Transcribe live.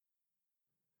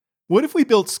What if we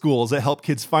built schools that help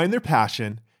kids find their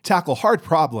passion, tackle hard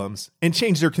problems, and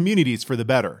change their communities for the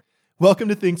better? Welcome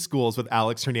to thinkSchools with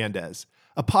Alex Hernandez,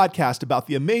 a podcast about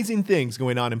the amazing things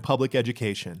going on in public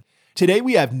education. Today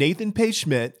we have Nathan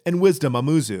Schmitt and Wisdom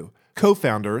Amouzou,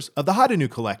 co-founders of the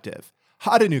HadaNou Collective.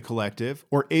 HadaNou Collective,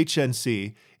 or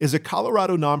HNC, is a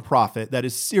Colorado nonprofit that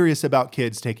is serious about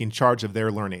kids taking charge of their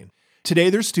learning. Today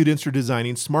their students are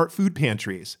designing smart food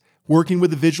pantries, working with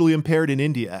the visually impaired in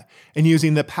India, and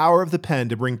using the power of the pen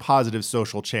to bring positive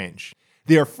social change.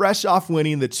 They are fresh off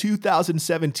winning the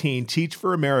 2017 Teach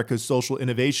for America's Social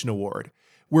Innovation Award,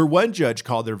 where one judge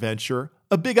called their venture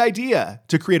a big idea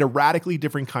to create a radically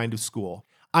different kind of school.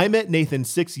 I met Nathan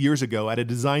 6 years ago at a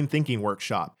design thinking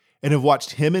workshop and have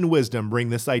watched him and Wisdom bring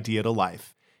this idea to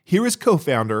life. Here is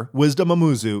co-founder Wisdom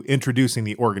Amouzou introducing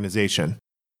the organization.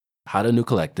 HadaNou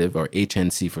Collective, or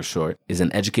HNC for short, is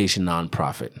an education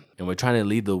nonprofit, and we're trying to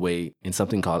lead the way in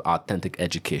something called authentic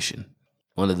education.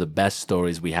 One of the best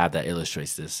stories we have that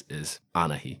illustrates this is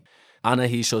Anahi.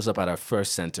 Anahi shows up at our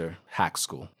first center, Hack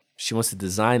School. She wants to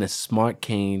design a smart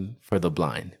cane for the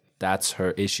blind. That's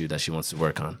her issue that she wants to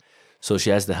work on. So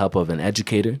she has the help of an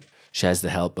educator, she has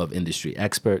the help of industry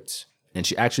experts, and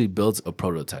she actually builds a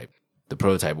prototype. The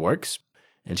prototype works,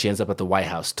 and she ends up at the White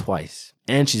House twice.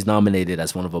 And she's nominated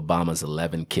as one of Obama's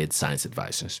 11 kid science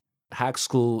advisors. Hack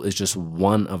School is just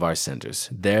one of our centers.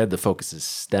 There, the focus is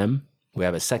STEM. We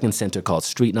have a second center called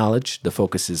Street Knowledge. The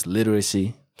focus is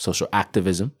literacy, social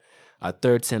activism. Our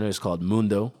third center is called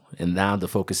Mundo, and now the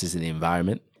focus is in the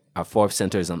environment. Our fourth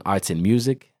center is on arts and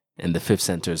music, and the fifth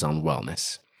center is on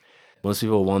wellness. Most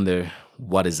people wonder,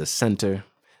 what is a center?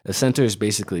 A center is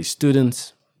basically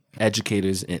students,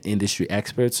 educators, and industry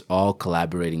experts all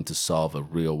collaborating to solve a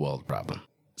real-world problem.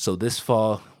 So this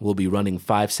fall, we'll be running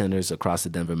 5 centers across the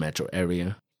Denver metro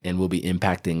area, and we'll be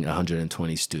impacting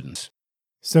 120 students.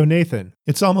 So Nathan,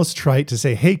 it's almost trite to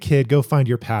say, hey kid, go find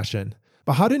your passion.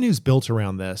 But HadaNou's built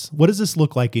around this. What does this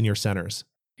look like in your centers?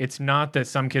 It's not that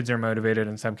some kids are motivated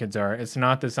and some kids are. It's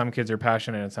not that some kids are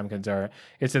passionate and some kids are.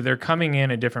 It's that they're coming in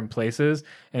at different places.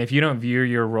 And if you don't view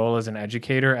your role as an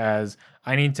educator as,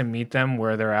 I need to meet them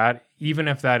where they're at, even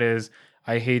if that is,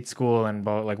 I hate school and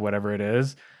like whatever it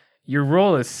is, your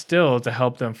role is still to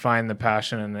help them find the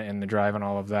passion and the drive and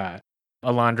all of that.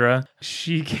 Alondra,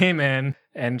 she came in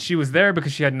and she was there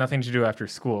because she had nothing to do after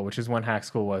school, which is when Hack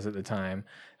School was at the time.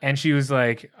 And she was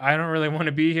like, I don't really want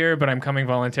to be here, but I'm coming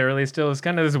voluntarily still. It's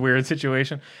kind of this weird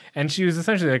situation. And she was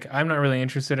essentially like, I'm not really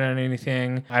interested in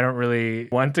anything. I don't really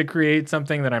want to create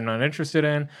something that I'm not interested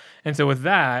in. And so with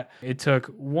that, it took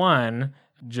one,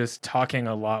 just talking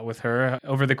a lot with her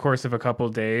over the course of a couple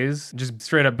of days, just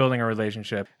straight up building a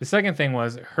relationship. The second thing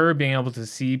was her being able to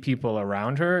see people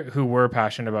around her who were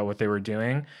passionate about what they were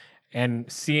doing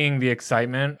and seeing the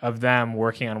excitement of them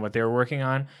working on what they were working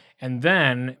on. And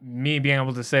then me being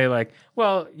able to say like,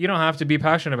 well, you don't have to be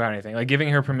passionate about anything, like giving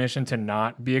her permission to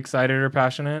not be excited or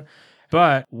passionate.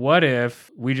 But what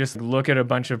if we just look at a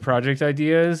bunch of project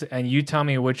ideas and you tell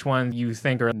me which ones you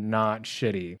think are not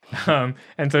shitty?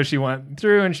 And so she went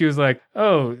through and she was like,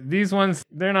 oh, these ones,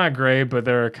 they're not great, but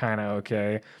they're kind of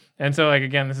okay. And so like,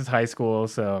 again, this is high school,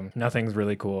 so nothing's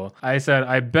really cool. I said,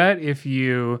 I bet if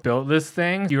you built this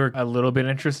thing you were a little bit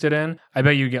interested in, I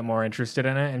bet you'd get more interested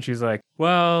in it. And she's like,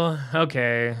 well,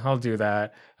 okay, I'll do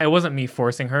that. It wasn't me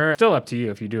forcing her. Still up to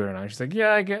you if you do it or not. She's like,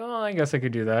 yeah, I guess I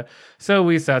could do that. So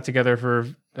we sat together for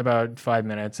about 5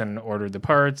 minutes and ordered the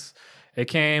parts. It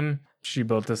came. She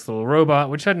built this little robot,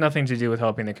 which had nothing to do with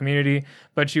helping the community.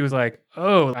 But she was like,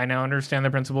 oh, I now understand the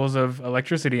principles of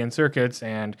electricity and circuits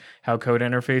and how code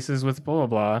interfaces with blah, blah,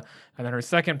 blah. And then her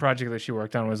second project that she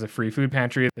worked on was a free food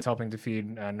pantry that's helping to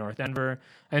feed North Denver.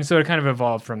 And so it kind of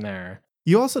evolved from there.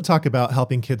 You also talk about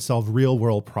helping kids solve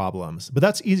real-world problems, but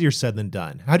that's easier said than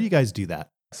done. How do you guys do that?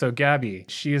 So Gabby,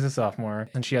 she is a sophomore,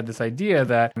 and she had this idea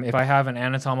that if I have an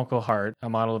anatomical heart, a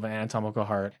model of an anatomical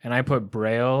heart, and I put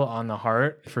Braille on the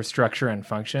heart for structure and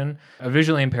function, a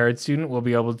visually impaired student will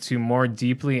be able to more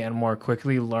deeply and more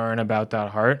quickly learn about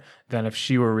that heart than if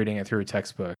she were reading it through a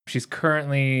textbook. She's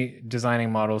currently designing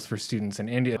models for students in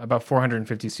India. About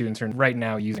 450 students are right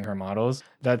now using her models.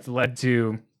 That's led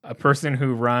to a person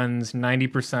who runs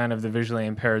 90% of the visually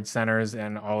impaired centers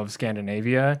in all of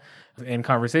Scandinavia in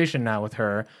conversation now with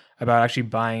her about actually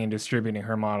buying and distributing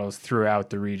her models throughout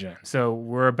the region. So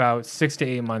we're about 6 to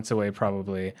 8 months away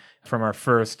probably from our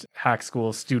first Hack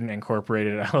School Student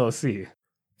Incorporated LLC.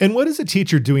 And what is a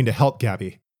teacher doing to help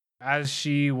Gabby? As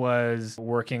she was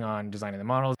working on designing the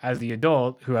models, as the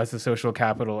adult who has the social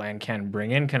capital and can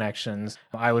bring in connections,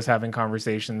 I was having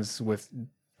conversations with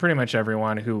pretty much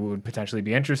everyone who would potentially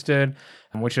be interested,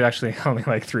 which is actually only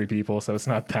like 3 people, so it's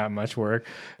not that much work.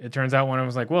 It turns out one of them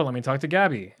was like, well, let me talk to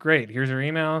Gabby. Great, here's her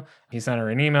email. He sent her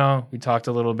an email. We talked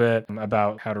a little bit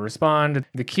about how to respond.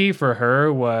 The key for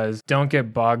her was don't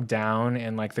get bogged down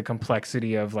in like the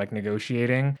complexity of like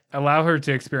negotiating. Allow her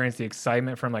to experience the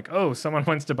excitement from like, oh, someone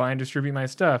wants to buy and distribute my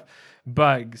stuff,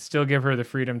 but still give her the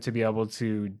freedom to be able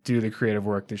to do the creative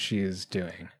work that she is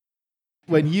doing.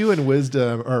 When you and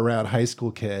Wisdom are around high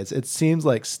school kids, it seems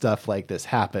like stuff like this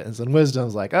happens. And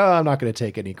Wisdom's like, oh, I'm not going to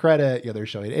take any credit. They're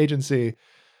showing agency.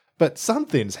 But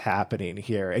something's happening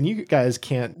here. And you guys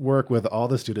can't work with all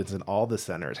the students in all the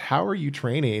centers. How are you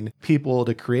training people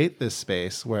to create this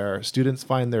space where students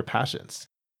find their passions?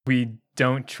 We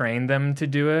don't train them to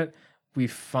do it. We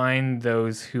find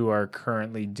those who are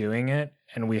currently doing it,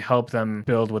 and we help them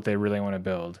build what they really want to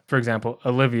build. For example,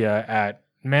 Olivia at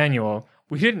Manual,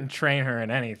 we didn't train her in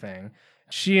anything.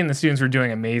 She and the students were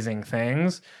doing amazing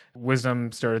things.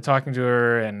 Wisdom started talking to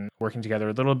her and working together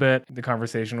a little bit. The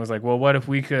conversation was like, well, what if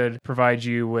we could provide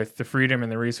you with the freedom and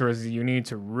the resources you need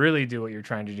to really do what you're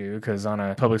trying to do? Because on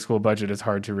a public school budget, it's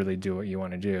hard to really do what you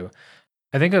want to do.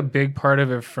 I think a big part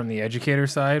of it from the educator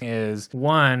side is,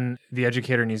 one, the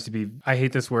educator needs to be, I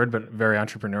hate this word, but very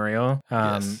entrepreneurial.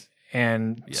 Yes.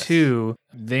 And Yes. 2,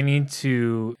 they need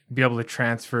to be able to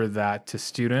transfer that to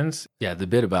students. Yeah, the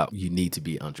bit about you need to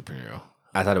be entrepreneurial.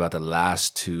 I thought about the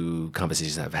last 2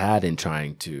 conversations I've had in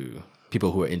trying to,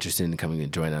 people who are interested in coming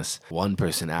and join us. One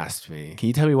person asked me, can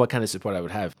you tell me what kind of support I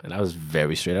would have? And I was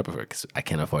very straight up with her because I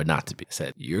can't afford not to be. I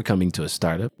said, you're coming to a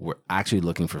startup. We're actually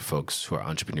looking for folks who are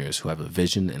entrepreneurs, who have a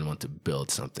vision and want to build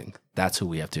something. That's who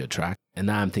we have to attract. And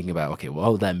now I'm thinking about, okay,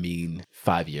 what would that mean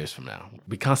 5 years from now?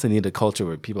 We constantly need a culture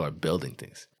where people are building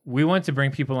things. We want to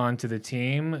bring people onto the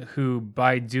team who,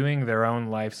 by doing their own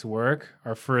life's work,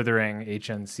 are furthering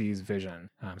HNC's vision.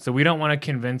 So we don't want to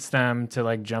convince them to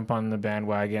like jump on the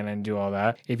bandwagon and do all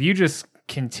that. If you just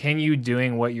continue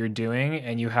doing what you're doing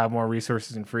and you have more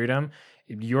resources and freedom,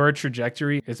 your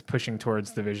trajectory is pushing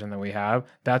towards the vision that we have.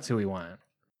 That's who we want.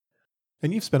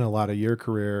 And you've spent a lot of your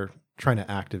career trying to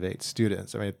activate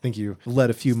students. I mean, I think you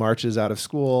led a few marches out of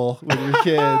school with your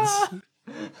kids.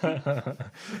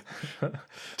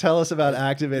 Tell us about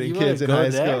activating kids in high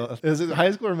school. Is it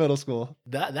high school or middle school?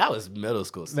 That was middle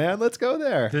school. Man, let's go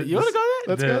there. You want to go there?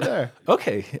 Let's go there.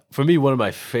 Okay. For me, one of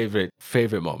my favorite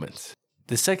moments.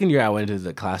 The second year I went into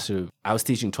the classroom, I was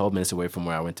teaching 12 minutes away from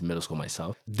where I went to middle school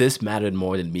myself. This mattered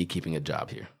more than me keeping a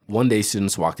job here. One day,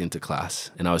 students walked into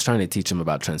class, and I was trying to teach them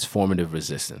about transformative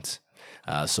resistance.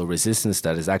 So resistance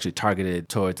that is actually targeted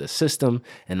towards a system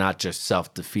and not just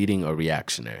self-defeating or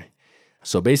reactionary.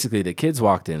 So basically, the kids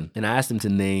walked in, and I asked them to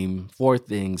name 4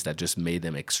 things that just made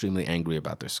them extremely angry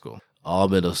about their school. All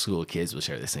middle school kids will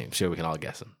share the same. Sure, we can all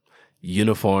guess them.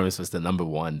 Uniforms was the number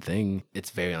 1 thing.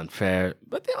 It's very unfair.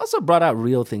 But they also brought out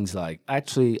real things like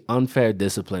actually unfair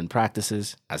discipline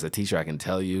practices. As a teacher, I can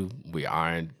tell you we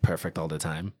aren't perfect all the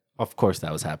time. Of course,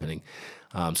 that was happening.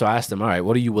 So I asked them, all right,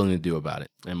 what are you willing to do about it?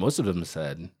 And most of them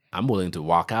said, I'm willing to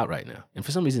walk out right now. And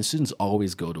for some reason, students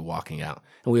always go to walking out.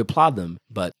 And we applaud them,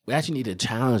 but we actually need to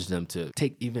challenge them to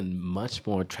take even much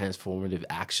more transformative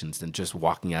actions than just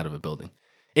walking out of a building.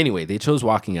 Anyway, they chose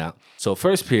walking out. So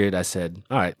first period, I said,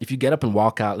 all right, if you get up and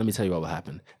walk out, let me tell you what will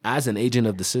happen. As an agent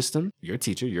of the system, you're a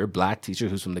teacher, you're a Black teacher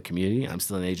who's from the community. I'm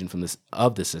still an agent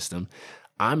of the system.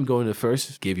 I'm going to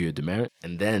first give you a demerit,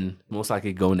 and then most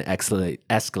likely going to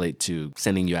escalate to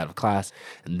sending you out of class.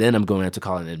 And then I'm going to have to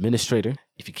call an administrator.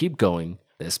 If you keep going,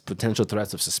 there's potential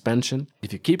threats of suspension.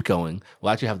 If you keep going,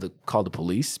 we'll actually have to call the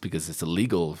police because it's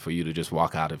illegal for you to just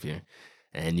walk out of here.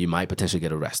 And you might potentially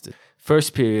get arrested.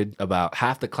 First period, about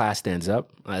half the class stands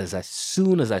up. As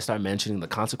soon as I start mentioning the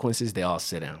consequences, they all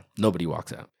sit down. Nobody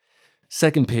walks out.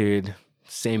 Second period,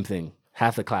 same thing.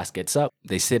 Half the class gets up,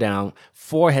 they sit down,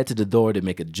 4 head to the door to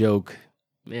make a joke,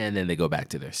 and then they go back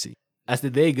to their seat. As the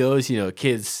day goes,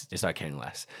 kids, they start carrying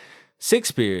less.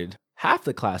 6th period, half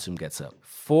the classroom gets up,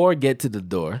 4 get to the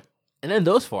door, and then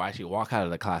those 4 actually walk out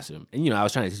of the classroom. And, I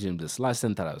was trying to teach them this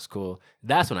lesson, thought it was cool.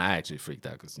 That's when I actually freaked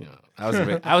out because, I wasn't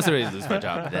ready to lose my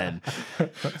job then.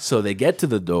 So they get to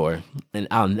the door, and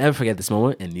I'll never forget this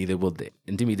moment, and neither will they.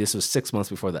 And to me, this was 6 months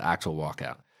before the actual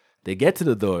walkout. They get to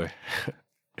the door.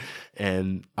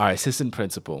 And our assistant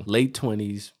principal, late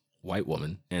 20s, white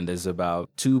woman, and there's about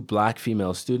 2 Black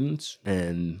female students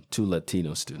and 2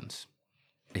 Latino students.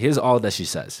 Here's all that she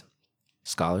says.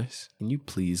 Scholars, can you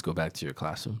please go back to your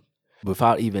classroom?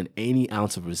 Without even any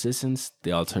ounce of resistance,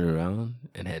 they all turn around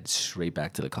and head straight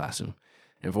back to the classroom.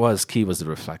 And for us, key was the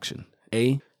reflection.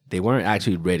 A, they weren't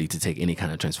actually ready to take any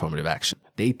kind of transformative action.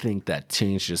 They think that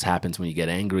change just happens when you get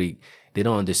angry. They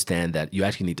don't understand that you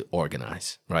actually need to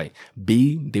organize, right?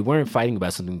 B, they weren't fighting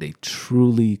about something they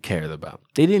truly cared about.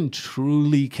 They didn't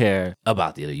truly care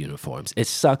about the other uniforms. It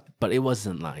sucked, but it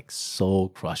wasn't like soul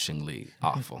crushingly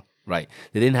awful, right?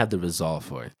 They didn't have the resolve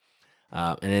for it.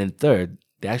 And then third,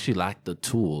 they actually lacked the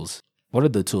tools. What are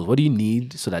the tools? What do you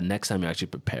need so that next time you're actually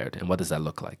prepared? And what does that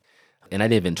look like? And I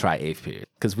didn't even try 8th period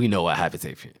because we know what happens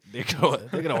 8th period.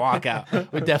 They're going to walk out.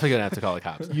 We're definitely going to have to call the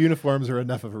cops. Uniforms are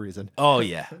enough of a reason. Oh,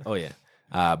 yeah.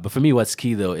 But for me, what's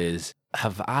key, though, is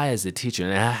have I, as a teacher,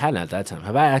 and I hadn't at that time,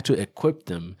 have I actually equipped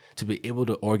them to be able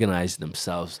to organize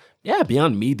themselves? Yeah,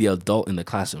 beyond me, the adult in the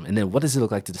classroom. And then what does it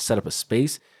look like to set up a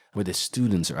space where the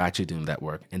students are actually doing that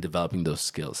work and developing those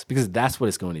skills? Because that's what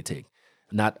it's going to take,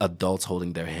 not adults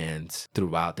holding their hands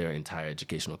throughout their entire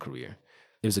educational career.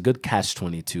 It was a good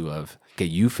catch-22 of, okay,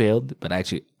 you failed, but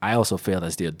actually I also failed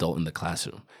as the adult in the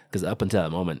classroom. Because up until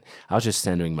that moment, I was just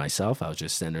centering myself. I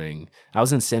wasn't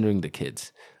centering the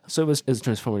kids. So it was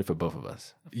transformative for both of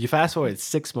us. You fast forward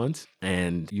 6 months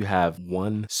and you have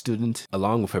one student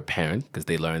along with her parent, because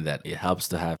they learned that it helps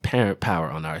to have parent power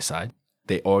on our side.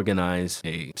 They organized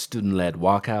a student-led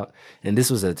walkout. And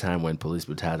this was at a time when police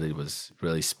brutality was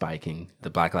really spiking. The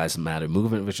Black Lives Matter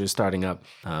movement was just starting up,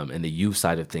 and the youth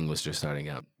side of things was just starting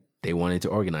up. They wanted to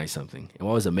organize something. And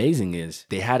what was amazing is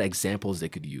they had examples they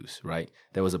could use, right?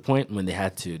 There was a point when they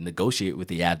had to negotiate with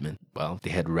the admin. Well, they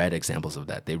had read examples of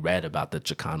that. They read about the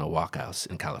Chicano walkouts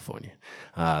in California.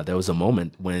 There was a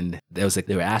moment when they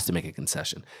were asked to make a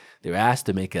concession. They were asked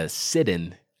to make a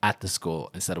sit-in at the school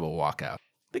instead of a walkout.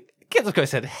 Kids, of course,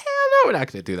 said, hell no, we're not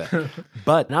going to do that.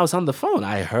 But when I was on the phone,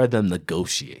 I heard them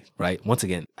negotiate, right? Once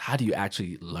again, how do you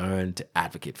actually learn to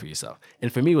advocate for yourself?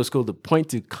 And for me, it was cool to point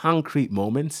to concrete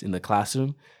moments in the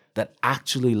classroom that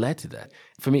actually led to that.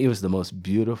 For me, it was the most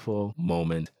beautiful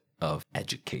moment of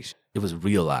education. It was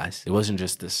realized. It wasn't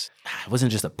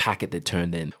just a packet that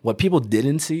turned in. What people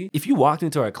didn't see, if you walked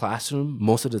into our classroom,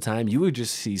 most of the time, you would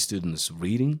just see students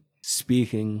reading,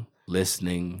 speaking,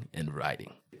 listening, and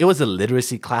writing. It was a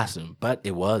literacy classroom, but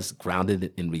it was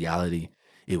grounded in reality.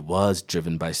 It was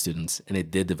driven by students, and it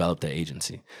did develop their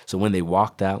agency. So when they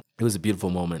walked out, it was a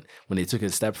beautiful moment. When they took it a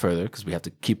step further, because we have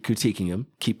to keep critiquing them,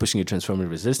 keep pushing your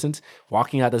transformative resistance,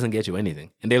 walking out doesn't get you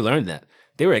anything. And they learned that.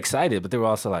 They were excited, but they were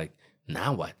also like,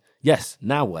 now what? Yes,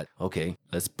 now what? Okay,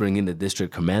 let's bring in the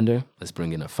district commander. Let's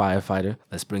bring in a firefighter.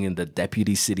 Let's bring in the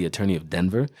deputy city attorney of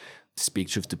Denver. Speak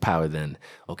truth to power then.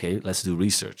 Okay, let's do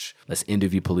research. Let's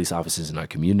interview police officers in our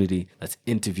community. Let's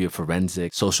interview a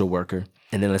forensic social worker.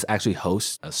 And then let's actually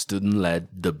host a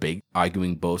student-led debate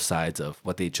arguing both sides of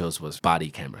what they chose was body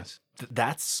cameras.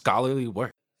 That's scholarly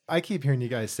work. I keep hearing you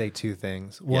guys say two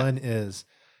things. One is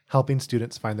helping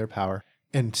students find their power.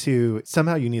 And two,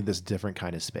 somehow you need this different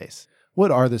kind of space.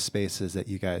 What are the spaces that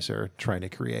you guys are trying to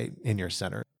create in your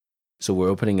center? So we're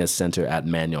opening a center at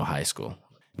Manual High School.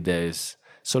 There's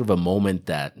sort of a moment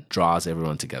that draws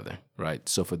everyone together, right?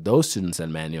 So for those students at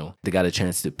Manual, they got a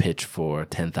chance to pitch for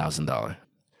 $10,000.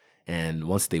 And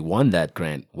once they won that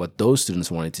grant, what those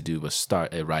students wanted to do was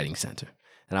start a writing center.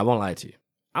 And I won't lie to you,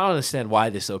 I don't understand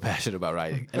why they're so passionate about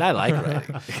writing. And I like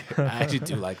writing. I actually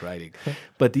do like writing.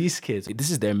 But these kids, this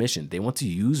is their mission. They want to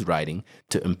use writing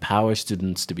to empower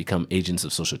students to become agents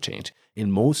of social change.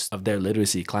 In most of their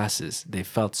literacy classes, they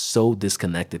felt so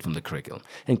disconnected from the curriculum.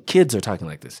 And kids are talking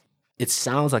like this. It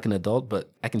sounds like an adult, but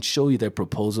I can show you their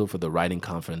proposal for the writing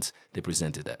conference they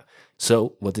presented at.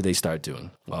 So what did they start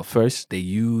doing? Well, first, they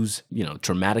use,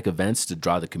 traumatic events to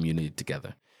draw the community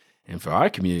together. And for our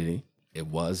community, it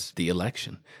was the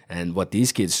election. And what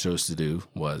these kids chose to do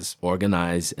was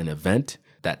organize an event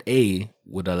that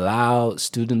would allow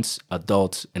students,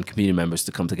 adults, and community members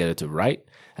to come together to write,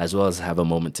 as well as have a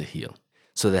moment to heal.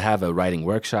 So they have a writing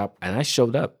workshop, and I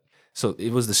showed up. So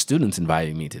it was the students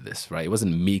inviting me to this, right? It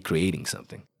wasn't me creating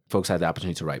something. Folks had the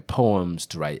opportunity to write poems,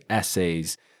 to write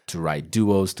essays, to write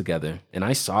duos together. And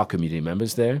I saw community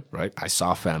members there, right? I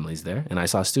saw families there, and I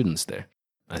saw students there.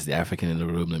 As the African in the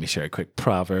room, let me share a quick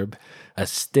proverb. A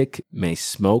stick may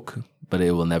smoke, but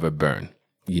it will never burn.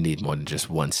 You need more than just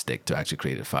one stick to actually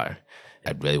create a fire.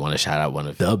 I really want to shout out one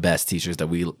of the best teachers that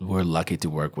we were lucky to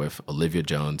work with, Olivia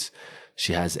Jones.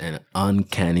 She has an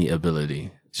uncanny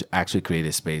ability to actually create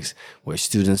a space where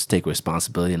students take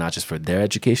responsibility not just for their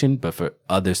education, but for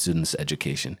other students'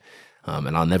 education.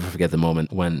 And I'll never forget the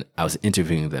moment when I was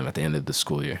interviewing them at the end of the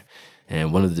school year.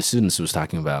 And one of the students was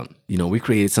talking about, we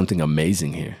created something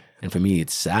amazing here. And for me,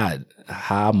 it's sad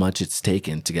how much it's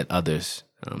taken to get others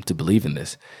to believe in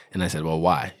this. And I said, well,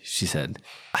 why? She said,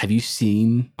 have you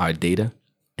seen our data?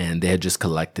 And they had just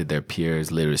collected their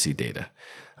peers' literacy data.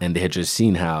 And they had just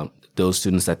seen how those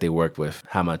students that they work with,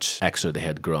 how much extra they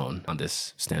had grown on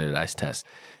this standardized test.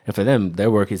 And for them,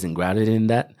 their work isn't grounded in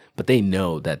that, but they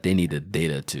know that they need the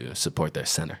data to support their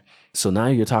center. So now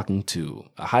you're talking to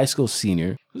a high school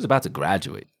senior who's about to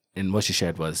graduate. And what she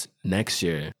shared was, next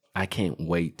year, I can't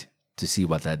wait to see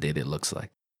what that data looks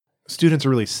like. Students are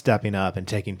really stepping up and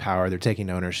taking power. They're taking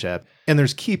ownership. And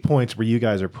there's key points where you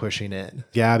guys are pushing in.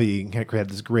 Gabby created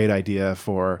this great idea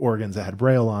for organs that had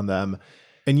Braille on them.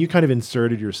 And you kind of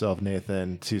inserted yourself,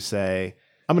 Nathan, to say,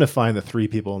 I'm going to find the 3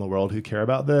 people in the world who care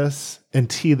about this and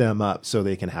tee them up so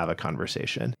they can have a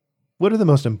conversation. What are the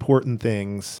most important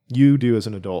things you do as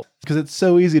an adult? Because it's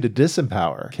so easy to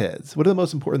disempower kids. What are the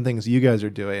most important things you guys are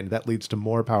doing that leads to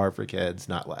more power for kids,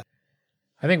 not less?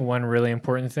 I think one really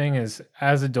important thing is,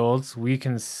 as adults, we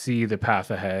can see the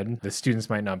path ahead. The students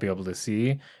might not be able to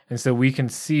see. And so we can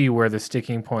see where the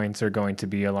sticking points are going to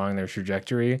be along their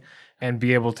trajectory and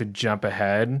be able to jump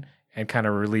ahead and kind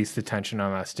of release the tension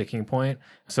on that sticking point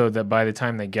so that by the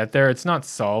time they get there, it's not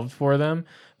solved for them,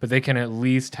 but they can at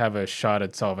least have a shot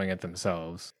at solving it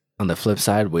themselves. On the flip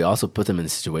side, we also put them in a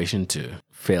situation to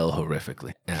fail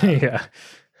horrifically. Yeah.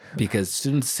 Because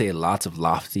students say lots of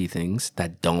lofty things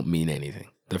that don't mean anything.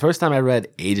 The first time I read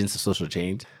Agents of Social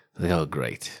Change, I was like, oh,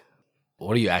 great.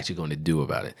 What are you actually going to do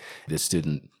about it? The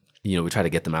student, we try to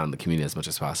get them out in the community as much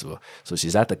as possible. So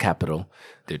she's at the Capitol.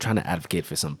 They're trying to advocate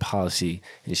for some policy.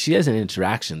 And she has an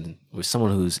interaction with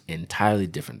someone who's entirely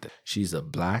different. She's a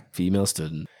Black female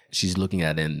student. She's looking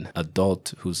at an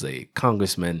adult who's a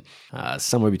congressman,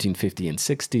 somewhere between 50 and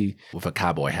 60, with a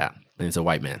cowboy hat. And it's a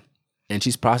white man. And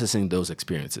she's processing those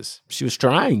experiences. She was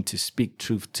trying to speak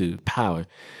truth to power.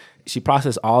 She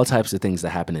processed all types of things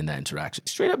that happened in that interaction.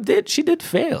 Straight up she did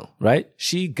fail, right?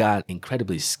 She got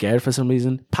incredibly scared for some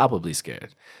reason, palpably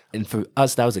scared. And for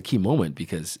us, that was a key moment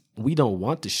because we don't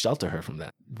want to shelter her from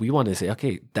that. We want to say,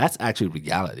 okay, that's actually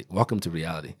reality. Welcome to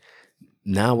reality.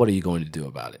 Now, what are you going to do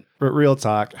about it? But real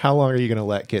talk, how long are you going to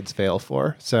let kids fail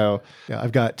for? So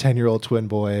I've got 10-year-old twin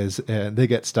boys and they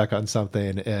get stuck on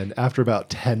something. And after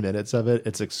about 10 minutes of it,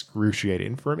 it's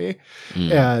excruciating for me.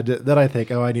 And then I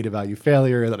think, I need to value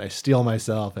failure. Then I steel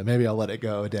myself and maybe I'll let it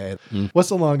go a day. What's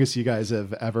the longest you guys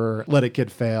have ever let a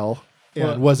kid fail?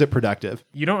 And was it productive?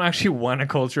 You don't actually want a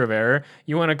culture of error.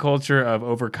 You want a culture of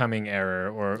overcoming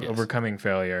error or overcoming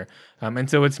failure. And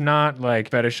so it's not like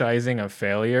fetishizing of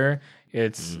failure.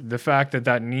 It's the fact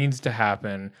that needs to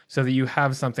happen so that you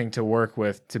have something to work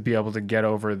with to be able to get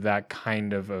over that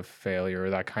kind of a failure or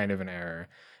that kind of an error.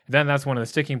 Then that's one of the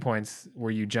sticking points where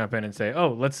you jump in and say,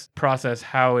 let's process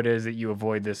how it is that you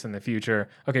avoid this in the future.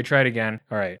 Okay, try it again.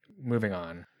 All right, moving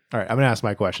on. All right, I'm going to ask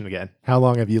my question again. How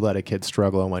long have you let a kid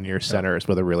struggle in one of your centers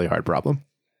with a really hard problem?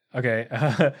 Okay,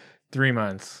 3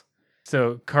 months.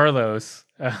 So Carlos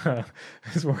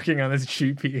is working on this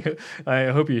GP. I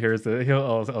hope he hears it.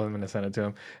 I'm going to send it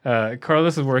to him.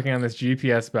 Carlos is working on this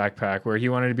GPS backpack where he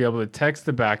wanted to be able to text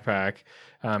the backpack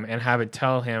and have it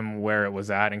tell him where it was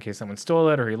at in case someone stole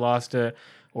it or he lost it.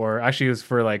 Or actually it was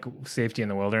for like safety in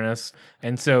the wilderness.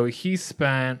 And so he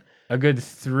spent a good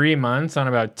 3 months on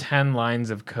about 10 lines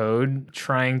of code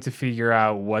trying to figure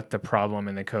out what the problem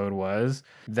in the code was.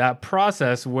 That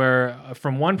process where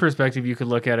from one perspective, you could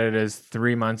look at it as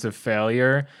 3 months of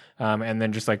failure and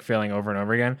then just like failing over and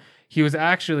over again. He was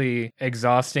actually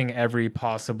exhausting every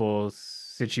possible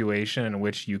situation in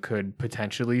which you could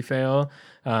potentially fail.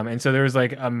 And so there was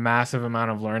like a massive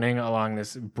amount of learning along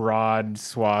this broad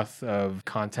swath of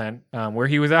content where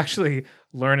he was actually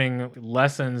learning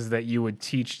lessons that you would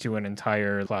teach to an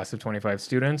entire class of 25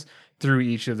 students through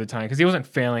each of the time. Because he wasn't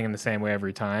failing in the same way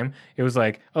every time. It was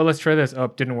like, let's try this.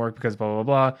 It didn't work because blah, blah,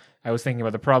 blah. I was thinking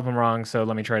about the problem wrong. So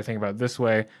let me try to think about it this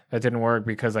way. That didn't work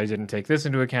because I didn't take this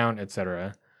into account,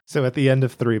 etc. So at the end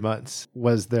of 3 months,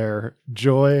 was there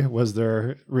joy? Was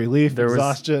there relief? There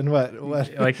exhaustion? What?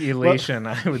 Like elation,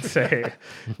 I would say.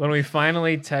 When we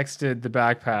finally texted the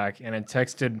backpack and it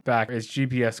texted back its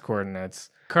GPS coordinates.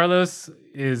 Carlos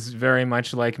is very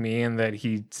much like me in that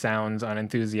he sounds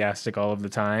unenthusiastic all of the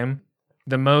time.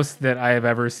 The most that I have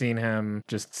ever seen him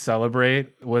just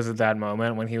celebrate was at that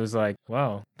moment when he was like,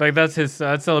 wow. Like that's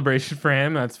celebration for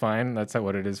him. That's fine. That's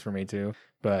what it is for me too.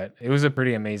 But it was a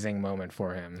pretty amazing moment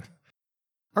for him.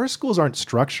 Our schools aren't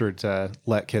structured to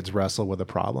let kids wrestle with a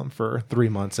problem for 3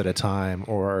 months at a time,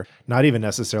 or not even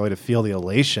necessarily to feel the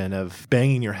elation of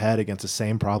banging your head against the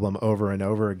same problem over and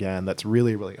over again. That's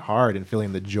really, really hard, and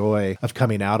feeling the joy of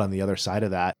coming out on the other side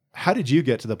of that. How did you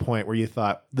get to the point where you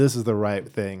thought this is the right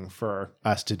thing for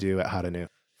us to do at HadaNou?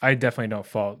 I definitely don't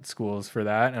fault schools for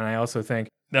that. And I also think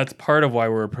That's part of why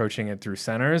we're approaching it through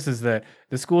centers, is that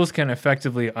the schools can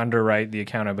effectively underwrite the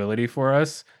accountability for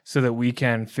us so that we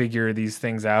can figure these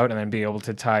things out and then be able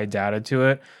to tie data to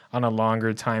it on a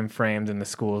longer time frame than the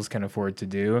schools can afford to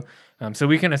do. So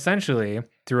we can essentially,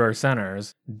 through our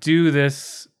centers, do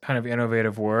this kind of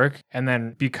innovative work. And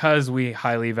then because we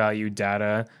highly value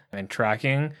data and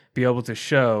tracking, be able to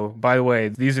show, by the way,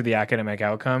 these are the academic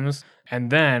outcomes, and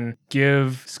then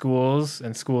give schools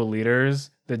and school leaders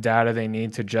the data they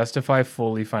need to justify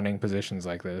fully funding positions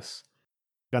like this.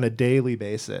 On a daily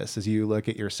basis, as you look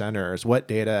at your centers, what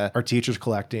data are teachers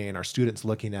collecting, are students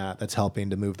looking at that's helping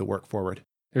to move the work forward?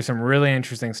 There's some really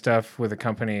interesting stuff with a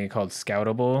company called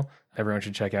Scoutable. Everyone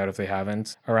should check out if they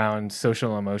haven't, around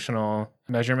social emotional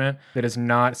measurement that is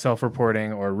not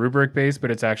self-reporting or rubric-based,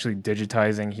 but it's actually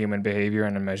digitizing human behavior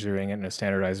and measuring it in a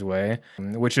standardized way,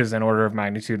 which is an order of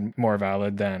magnitude more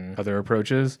valid than other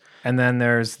approaches. And then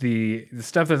there's the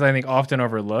stuff that's, I think, often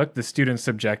overlooked, the students'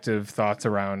 subjective thoughts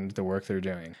around the work they're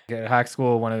doing. At Hack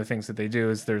School, one of the things that they do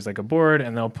is there's like a board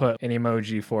and they'll put an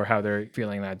emoji for how they're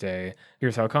feeling that day.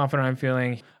 Here's how confident I'm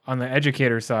feeling. On the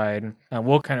educator side,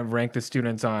 we'll kind of rank the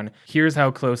students on here's how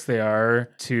close they are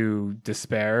to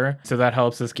despair. So that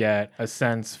helps us get a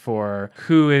sense for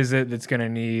who is it that's going to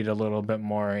need a little bit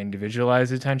more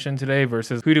individualized attention today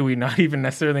versus who do we not even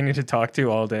necessarily need to talk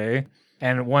to all day.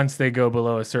 And once they go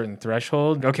below a certain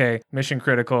threshold, okay, mission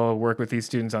critical, work with these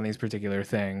students on these particular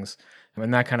things.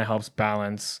 And that kind of helps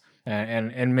balance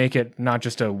and make it not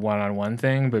just a one-on-one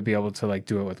thing, but be able to like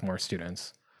do it with more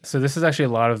students. So this is actually a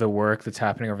lot of the work that's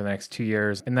happening over the next 2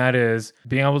 years, and that is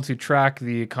being able to track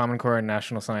the Common Core and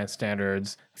National Science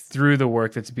Standards through the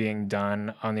work that's being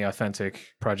done on the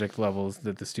authentic project levels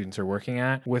that the students are working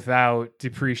at without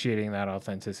depreciating that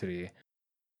authenticity.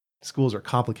 Schools are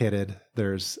complicated.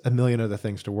 There's a million other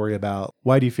things to worry about.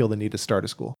 Why do you feel the need to start a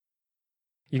school?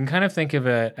 You can kind of think of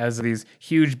it as these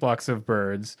huge blocks of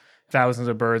birds, thousands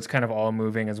of birds kind of all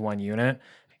moving as one unit.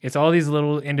 It's all these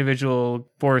little individual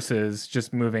forces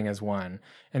just moving as one.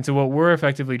 And so what we're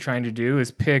effectively trying to do is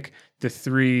pick the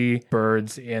 3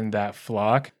 birds in that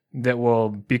flock that will,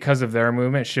 because of their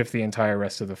movement, shift the entire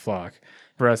rest of the flock.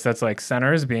 For us, that's like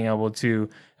centers being able to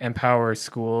empower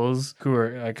schools who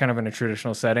are kind of in a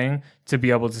traditional setting to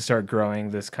be able to start growing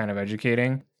this kind of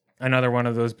educating. Another one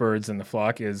of those birds in the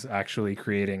flock is actually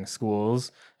creating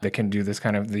schools that can do this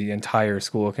kind of, the entire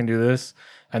school can do this.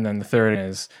 And then the third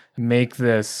is make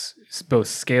this both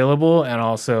scalable and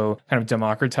also kind of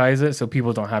democratize it so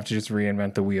people don't have to just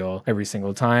reinvent the wheel every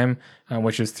single time,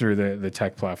 which is through the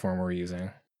tech platform we're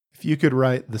using. If you could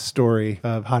write the story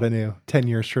of HadaNou 10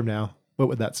 years from now, what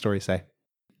would that story say?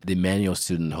 The manual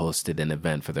student hosted an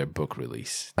event for their book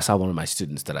release. I saw one of my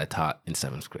students that I taught in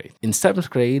 7th grade. In 7th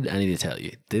grade, I need to tell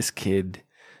you, this kid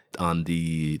on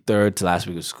the 3rd to last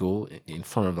week of school, in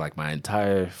front of like my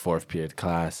entire 4th period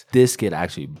class, this kid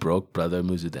actually broke Brother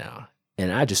Amouzou down.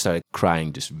 And I just started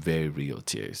crying, just very real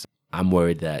tears. I'm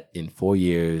worried that in 4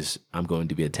 years, I'm going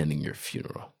to be attending your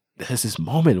funeral. There's this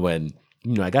moment when,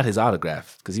 I got his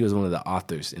autograph because he was one of the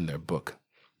authors in their book.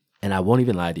 And I won't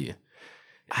even lie to you.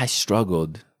 I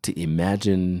struggled to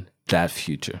imagine that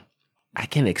future. I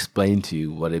can't explain to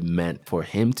you what it meant for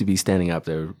him to be standing up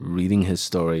there reading his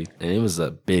story, and it was a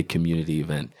big community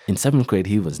event. In 7th grade,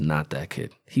 he was not that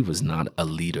kid. He was not a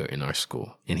leader in our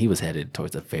school, and he was headed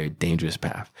towards a very dangerous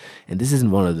path. And this isn't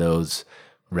one of those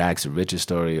rags to riches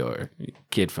story or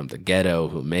kid from the ghetto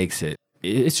who makes it.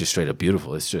 It's just straight up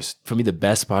beautiful. It's just, for me, the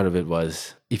best part of it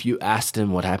was if you asked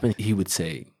him what happened, he would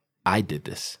say, I did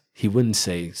this. He wouldn't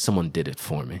say, someone did it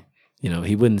for me.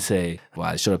 He wouldn't say, well,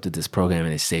 I showed up to this program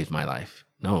and it saved my life.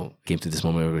 No, came to this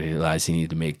moment where he realized he needed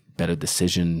to make better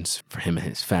decisions for him and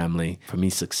his family. For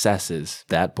me, success is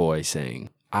that boy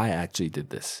saying, I actually did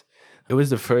this. It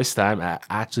was the first time I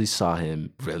actually saw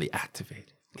him really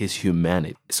activate his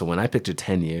humanity. So when I picture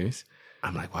 10 years,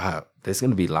 I'm like, wow, there's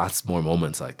going to be lots more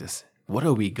moments like this. What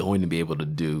are we going to be able to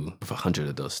do with 100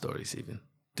 of those stories even?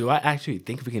 Do I actually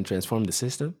think we can transform the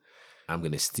system? I'm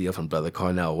going to steal from Brother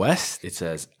Cornel West. It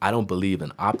says, I don't believe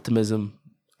in optimism.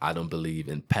 I don't believe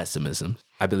in pessimism.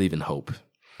 I believe in hope.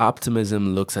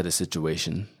 Optimism looks at a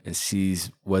situation and sees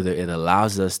whether it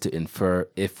allows us to infer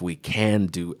if we can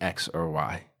do X or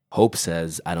Y. Hope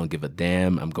says, I don't give a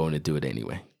damn. I'm going to do it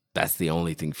anyway. That's the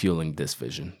only thing fueling this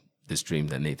vision, this dream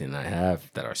that Nathan and I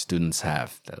have, that our students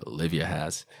have, that Olivia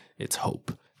has. It's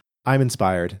hope. I'm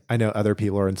inspired. I know other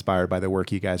people are inspired by the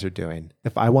work you guys are doing.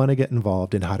 If I want to get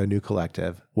involved in HadaNou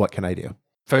Collective, what can I do?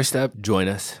 First step, join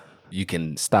us. You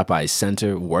can stop by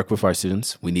Center, work with our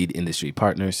students. We need industry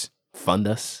partners. Fund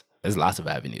us. There's lots of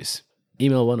avenues.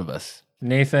 Email one of us.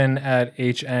 Nathan at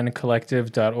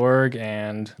hncollective.org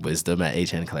and Wisdom at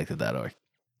hncollective.org.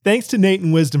 Thanks to Nate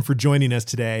and Wisdom for joining us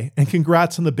today, and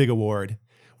congrats on the big award.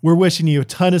 We're wishing you a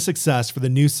ton of success for the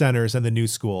new centers and the new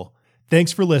school.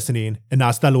 Thanks for listening, and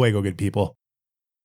hasta luego, good people.